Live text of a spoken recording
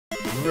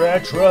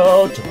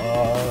Retro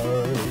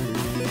Time!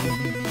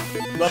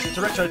 Welcome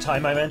to Retro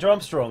Time, I'm Andrew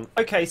Armstrong.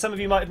 Okay, some of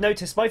you might have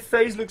noticed my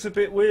face looks a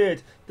bit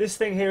weird. This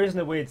thing here isn't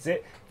a weird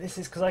zit. This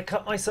is because I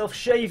cut myself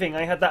shaving.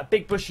 I had that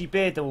big bushy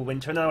beard all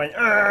winter and then I went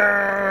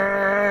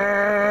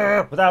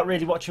 "Arrgh!" without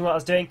really watching what I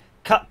was doing.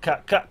 Cut.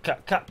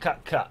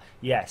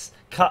 Yes,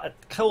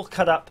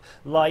 cut up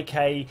like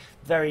a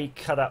very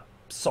cut up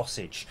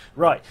sausage.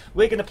 Right,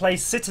 we're going to play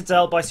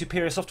Citadel by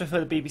Superior Software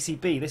for the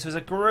BBC. This was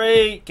a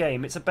great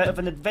game. It's a bit of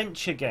an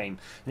adventure game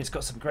and it's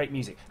got some great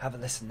music. Have a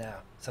listen now.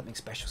 Something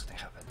special's going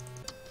to happen.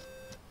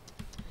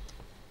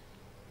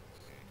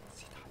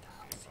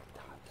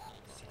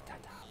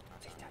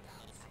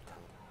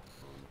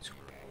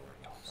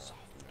 Superior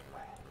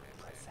Software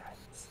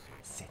presents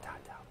Citadel.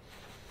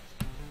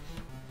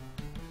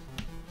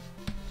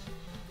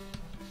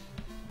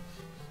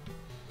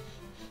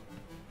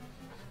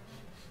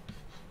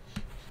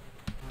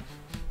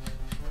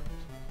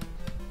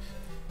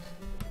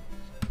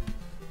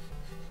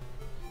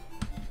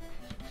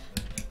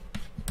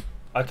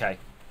 Okay.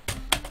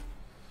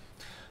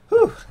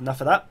 Whew, enough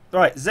of that.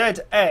 Right,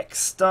 ZX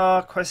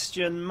star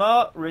question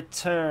mark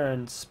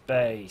return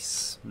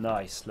space.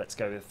 Nice. Let's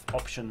go with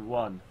option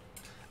 1.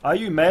 Are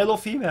you male or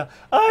female?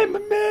 I'm a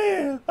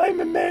male.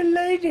 I'm a male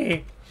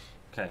lady.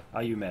 Okay.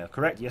 Are you male?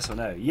 Correct? Yes or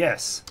no?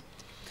 Yes.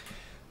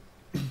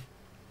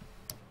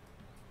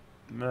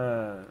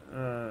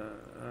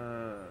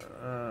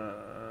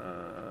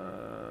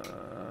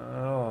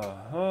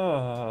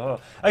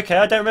 Okay,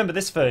 I don't remember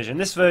this version.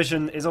 This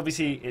version is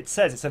obviously, it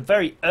says it's a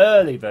very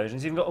early version.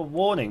 It's even got a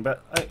warning,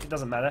 but it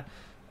doesn't matter.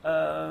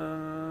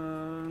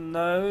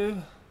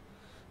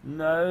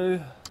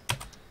 No.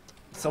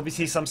 It's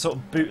obviously some sort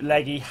of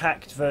bootleggy,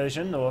 hacked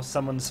version, or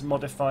someone's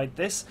modified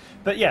this.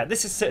 But yeah,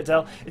 this is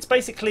Citadel. It's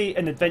basically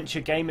an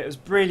adventure game. It was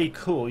really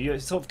cool. You're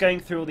sort of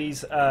going through all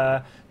these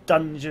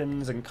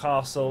dungeons and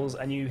castles,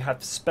 and you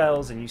have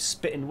spells, and you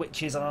spit in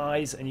witches'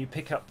 eyes, and you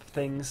pick up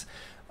things.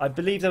 I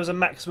believe there was a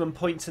maximum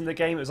points in the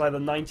game. It was either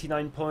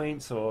 99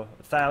 points or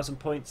 1,000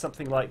 points,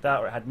 something like that,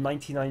 or it had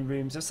 99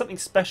 rooms. There was something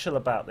special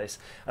about this.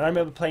 And I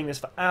remember playing this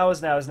for hours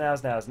and hours and hours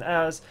and hours and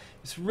hours.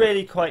 It's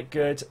really quite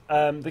good.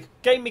 The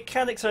game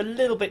mechanics are a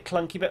little bit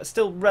clunky, but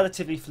still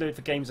relatively fluid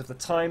for games of the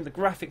time. The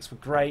graphics were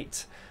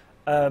great.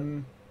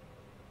 I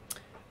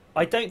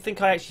don't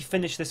think I actually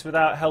finished this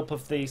without help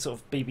of the sort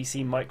of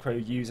BBC Micro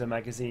User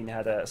magazine.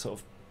 Had a sort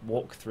of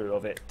walkthrough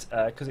of it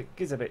because it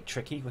is a bit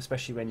tricky,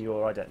 especially when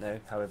you're, I don't know,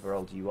 however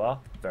old you are,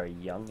 very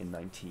young in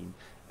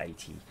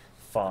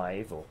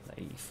 1985 or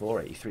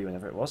 84, 83,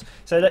 whenever it was.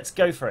 So let's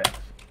go for it.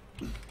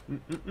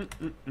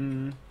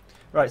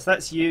 Right, so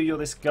that's you. You're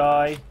this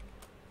guy.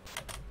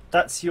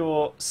 That's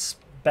your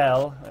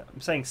spell.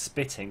 I'm saying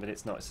spitting, but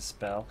it's not. It's a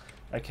spell.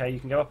 Okay,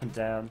 you can go up and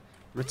down.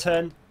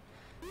 Return.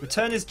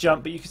 Return is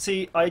jump, but you can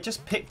see I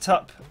just picked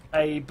up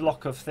a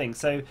block of things.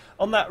 So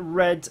on that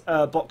red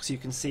box you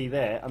can see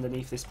there,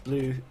 underneath this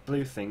blue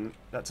thing,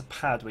 that's a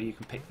pad where you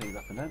can pick things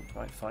up and down.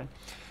 Right, fine.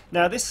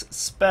 Now this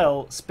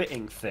spell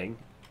spitting thing,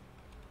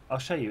 I'll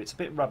show you. It's a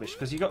bit rubbish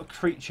because you've got a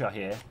creature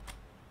here.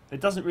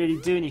 It doesn't really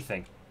do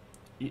anything.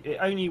 It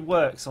only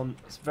works on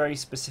very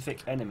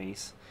specific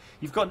enemies.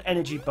 You've got an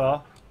energy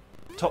bar,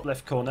 top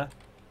left corner.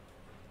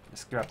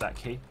 Let's grab that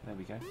key. There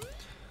we go.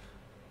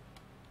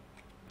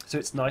 So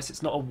it's nice,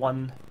 it's not a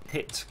one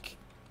hit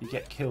you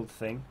get killed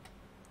thing,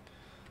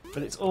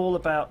 but it's all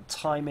about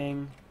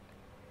timing,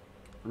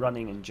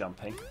 running and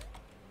jumping.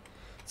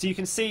 So you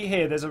can see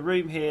here, there's a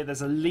room here,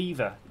 there's a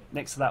lever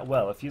next to that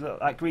well. If you look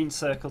at that green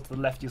circle to the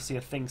left, you'll see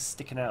a thing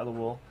sticking out of the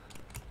wall.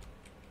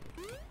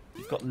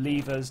 You've got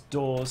levers,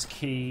 doors,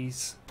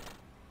 keys,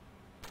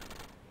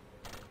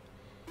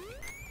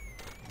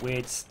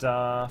 weird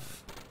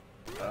stuff,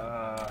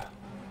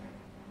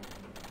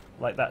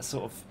 like that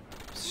sort of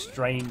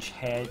strange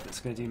head that's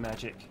going to do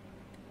magic.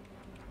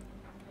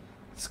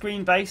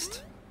 Screen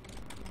based.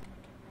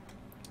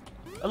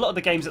 A lot of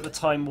the games at the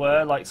time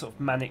were like sort of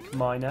Manic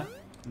Miner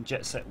and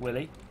Jet Set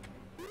Willy.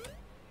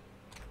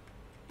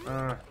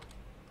 You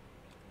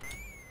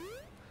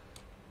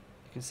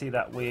can see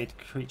that weird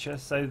creature.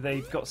 So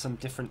they've got some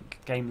different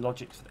game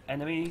logic for the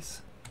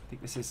enemies. I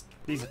think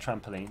these are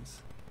trampolines.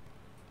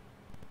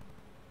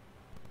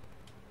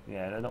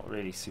 Yeah, they're not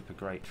really super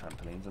great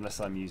trampolines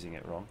unless I'm using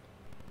it wrong.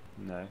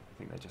 No, I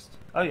think they're just...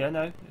 Oh yeah,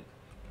 no.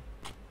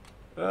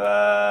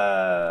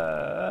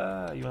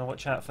 You want to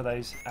watch out for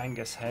those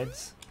Angus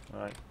heads.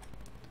 Right.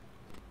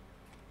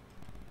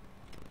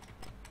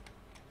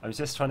 I was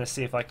just trying to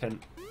see if I can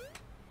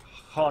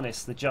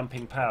harness the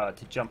jumping power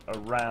to jump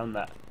around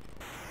that.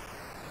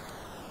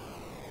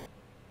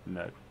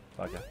 No,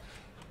 bugger.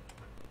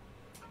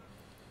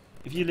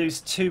 If you lose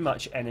too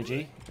much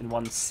energy in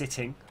one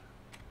sitting,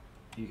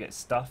 you get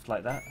stuffed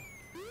like that.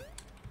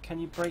 Can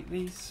you break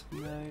these?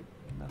 No,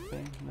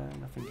 nothing. No,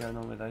 nothing going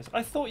on with those.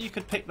 I thought you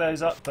could pick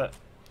those up, but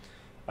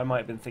I might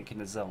have been thinking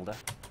of Zelda.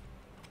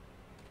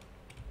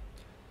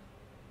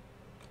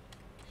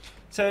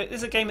 So this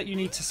is a game that you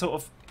need to sort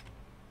of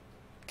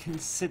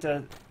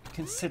consider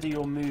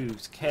your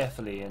moves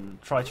carefully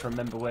and try to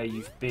remember where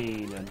you've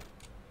been. And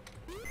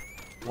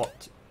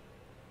what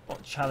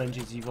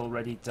challenges you've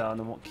already done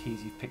and what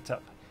keys you've picked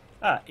up.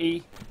 Ah,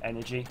 E,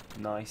 energy,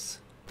 nice.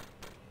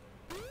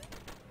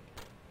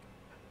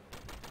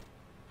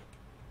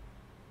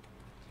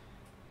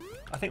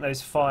 I think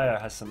those fire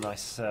has some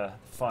nice,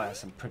 fire has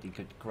some pretty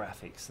good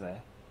graphics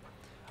there.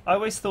 I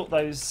always thought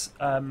those,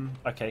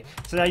 okay,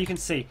 so now you can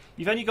see,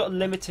 you've only got a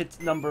limited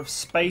number of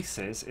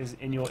spaces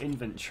in your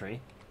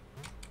inventory.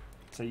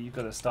 So you've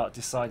got to start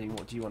deciding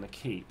what do you want to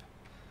keep.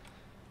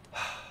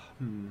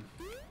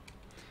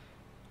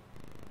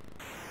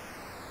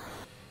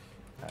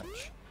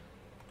 Ouch.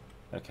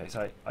 Okay,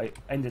 so I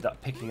ended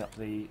up picking up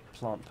the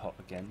plant pot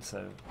again,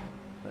 so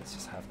let's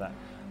just have that.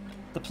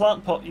 The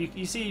plant pot,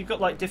 you see you've got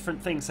like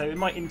different things, so it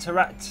might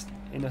interact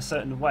in a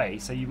certain way,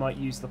 so you might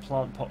use the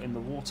plant pot in the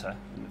water,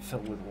 and fill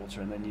with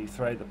water, and then you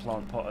throw the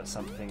plant pot at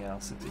something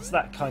else. It's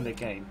that kind of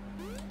game.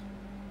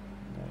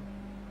 No.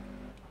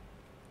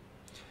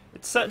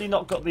 It's certainly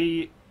not got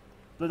the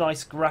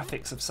nice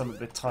graphics of some of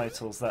the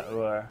titles that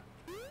were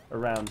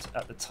around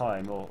at the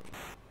time, or...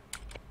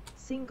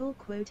 Single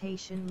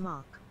quotation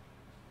mark.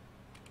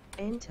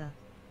 Enter.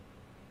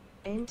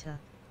 Enter.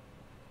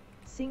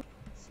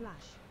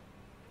 Slash.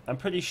 I'm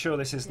pretty sure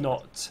this is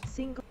not...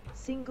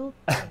 Single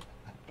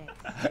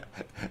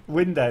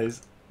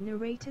Windows.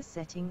 Narrator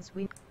settings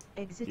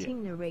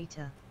exiting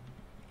narrator.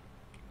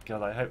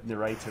 God, I hope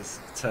narrator's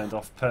turned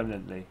off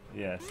permanently.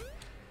 Yes.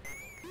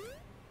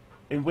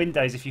 In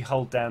Windows, if you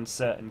hold down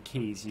certain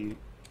keys, you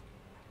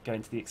go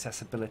into the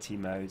accessibility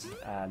mode,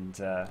 and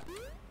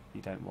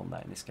you don't want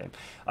that in this game.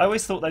 I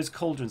always thought those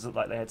cauldrons looked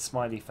like they had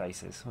smiley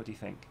faces. What do you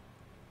think?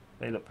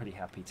 They look pretty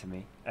happy to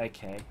me.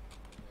 Okay.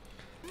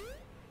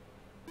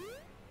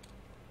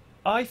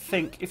 I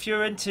think if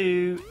you're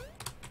into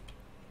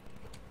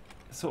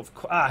sort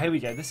of... here we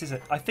go. This is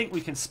it. I think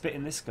we can spit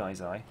in this guy's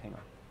eye. Hang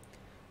on.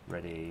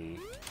 Ready.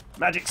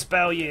 Magic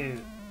spell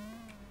you!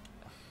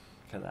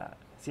 Look at that.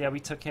 See how we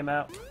took him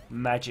out?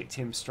 Magicked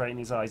him straight in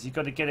his eyes. You've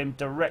got to get him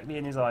directly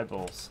in his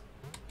eyeballs.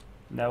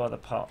 No other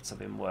parts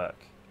of him work.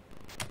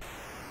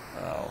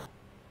 Oh.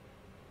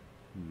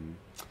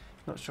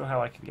 Not sure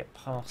how I can get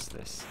past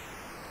this.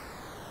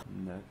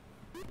 No.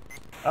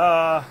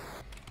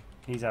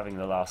 He's having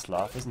the last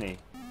laugh, isn't he?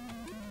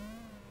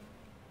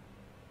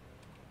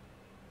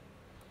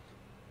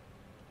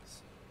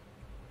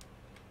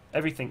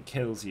 Everything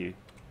kills you.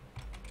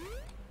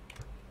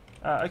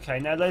 Okay,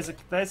 now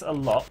there's a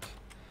lock,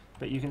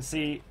 but you can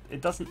see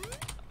it doesn't...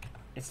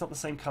 It's not the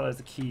same colour as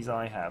the keys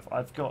I have.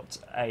 I've got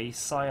a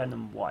cyan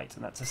and white,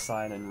 and that's a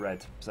cyan and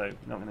red, so I'm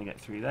not going to get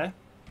through there.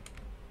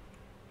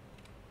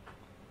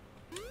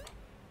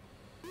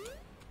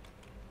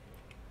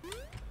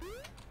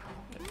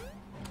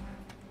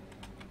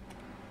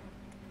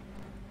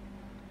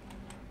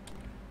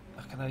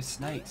 Look at those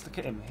snakes. Look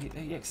at him.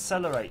 He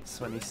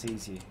accelerates when he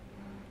sees you.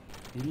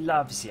 He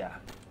loves ya.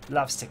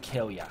 Loves to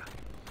kill ya.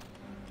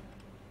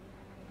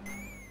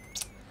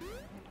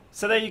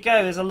 So there you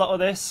go. There's a lot of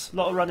this. A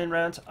lot of running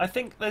around. I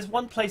think there's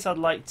one place I'd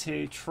like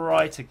to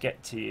try to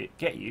get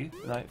you.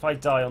 Now, if I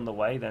die on the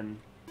way, then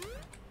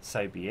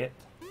so be it.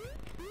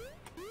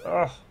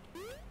 Oh.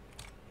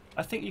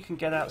 I think you can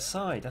get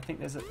outside. I think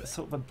there's a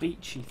sort of a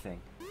beachy thing.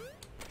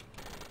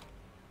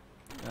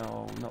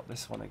 Oh, not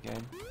this one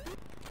again.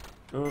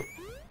 Oh.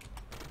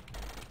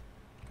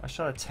 I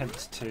shall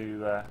attempt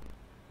to...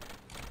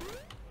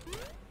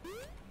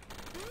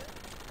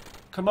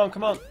 Come on,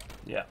 come on!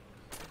 Yeah.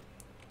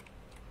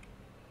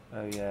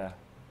 Oh yeah,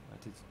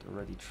 I did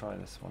already try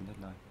this one,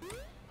 didn't I?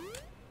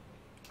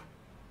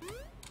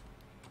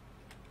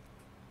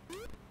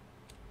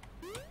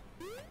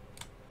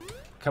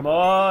 Come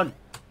on!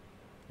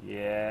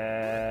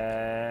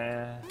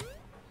 Yeah.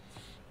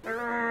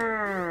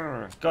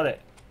 Got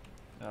it.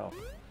 Oh.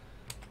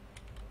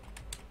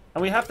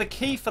 And we have the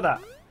key for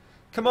that.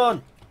 Come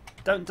on!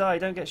 Don't die,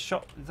 don't get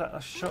shot. Is that a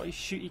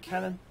shooty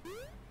cannon?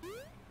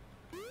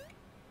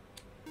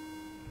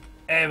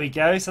 There we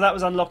go. So that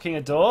was unlocking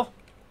a door.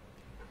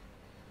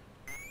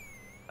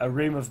 A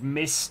room of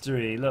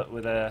mystery. Look,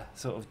 with a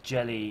sort of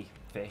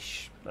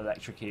jellyfish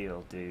electric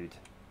eel dude.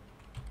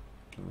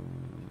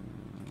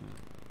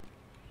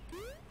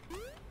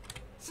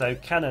 So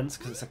cannons,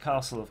 because it's a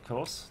castle, of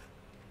course.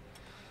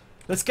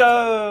 Let's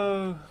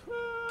go!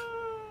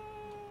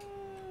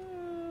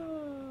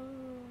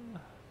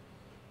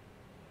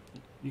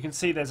 You can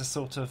see there's a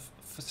sort of...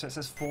 So it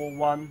says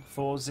 4-1,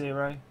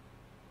 4-0.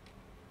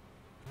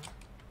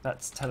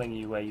 That's telling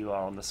you where you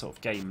are on the sort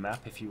of game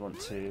map if you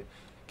want to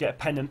get a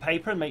pen and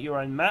paper and make your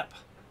own map.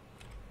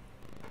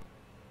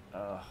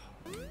 Oh.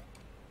 Look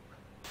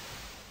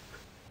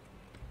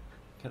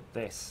at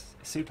this.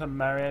 Super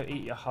Mario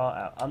Eat Your Heart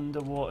Out.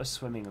 Underwater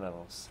swimming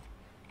levels.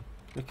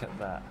 Look at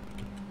that.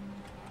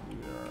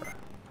 Yeah.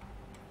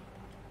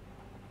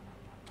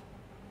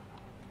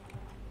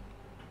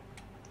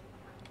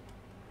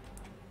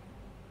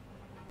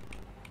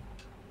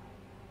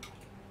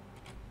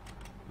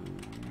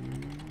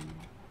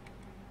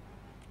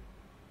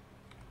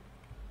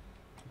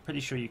 Pretty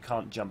sure you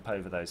can't jump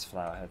over those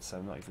flower heads, so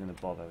I'm not even going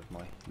to bother with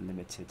my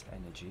limited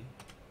energy.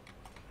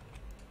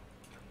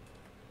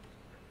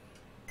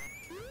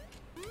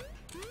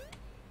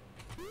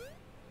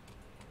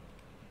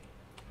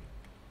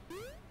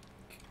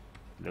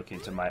 Look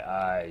into my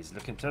eyes.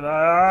 Look into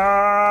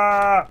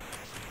my...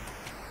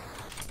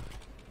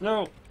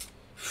 No.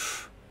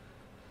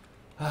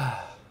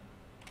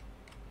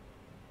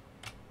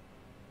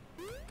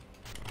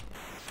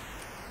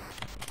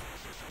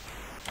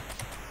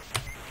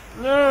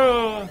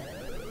 No.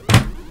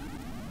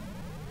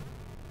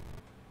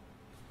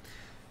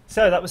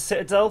 So that was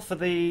Citadel for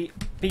the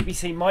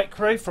BBC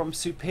Micro from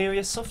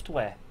Superior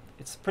Software.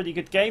 It's a pretty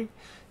good game.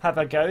 Have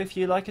a go if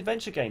you like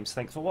adventure games.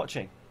 Thanks for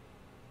watching.